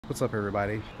What's up,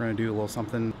 everybody? We're gonna do a little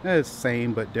something. It's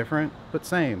same but different, but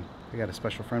same. I got a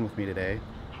special friend with me today.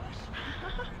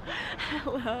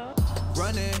 Hello.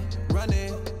 Running,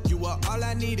 you were all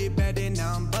I needed back then,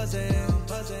 now I'm buzzing.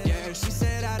 Yeah, she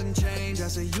said I didn't change, I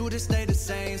said you just stay the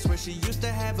same. Swear she used to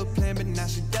have a plan, but now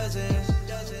she doesn't.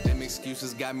 Them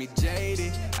excuses got me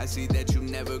jaded. I see that you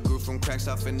never grew from cracks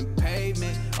off in the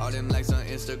pavement. All them likes on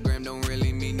Instagram don't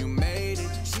really mean you made it.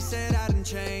 She said I didn't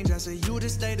change, I said you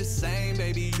just stay the same.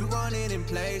 Baby, you want it in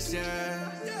place,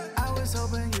 yeah. I was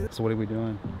hoping you. So what are we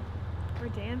doing? We're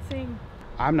dancing.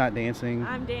 I'm not dancing.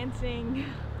 I'm dancing.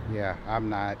 Yeah, I'm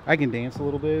not. I can dance a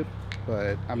little bit,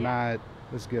 but I'm not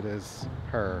as good as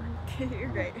her. You're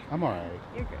great. I'm all right.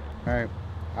 You're good. All right.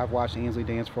 I've watched Annesley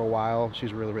dance for a while.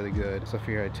 She's really, really good. So I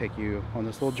figured I'd take you on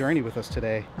this little journey with us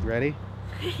today. You ready?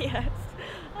 Yes.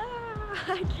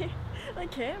 I can't. The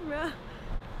camera.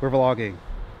 We're vlogging.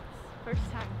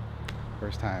 First time.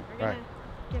 First time. We're gonna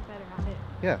get better at it.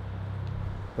 Yeah.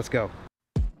 Let's go.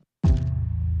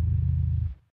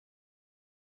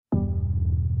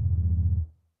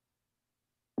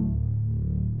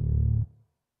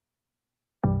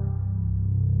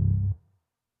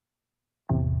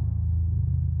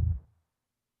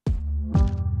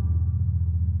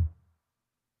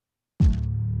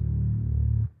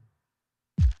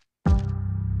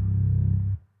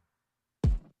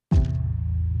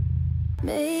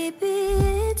 Maybe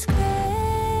it's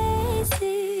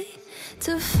crazy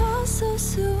to fall so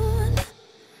soon.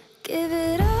 Give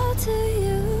it all to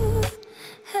you,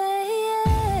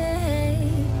 hey.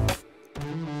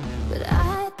 But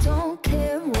I don't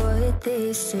care what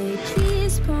they say.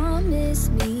 Please promise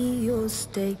me you'll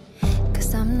stay,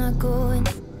 'cause I'm not going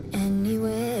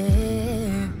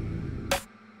anywhere.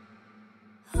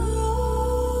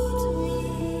 Hold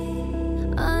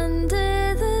me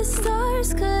under the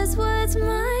stars, 'cause what's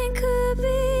mine could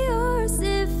be yours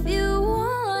if you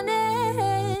want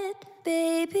it.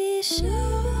 Baby, show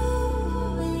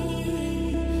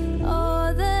me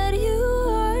all that you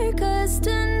are, 'cause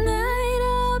tonight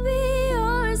I'll be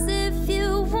yours if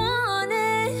you want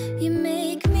it. You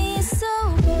make me so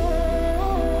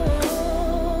bold.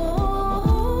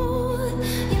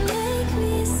 You make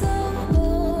me so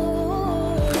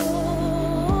bold.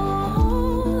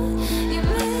 You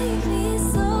make me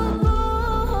so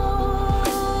bold.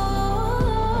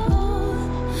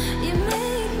 You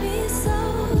make me so.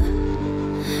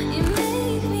 You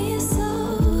make me so.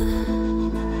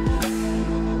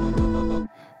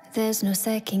 There's no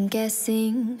second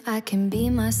guessing. I can be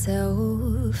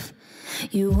myself.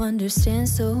 You understand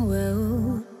so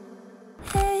well.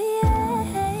 Hey,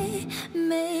 hey,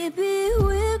 maybe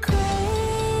we're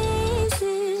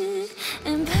crazy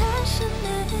and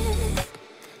passionate.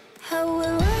 How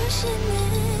we're rushing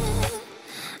in.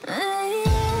 Hey,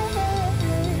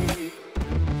 hey,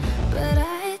 but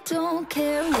I don't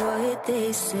care what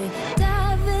they say.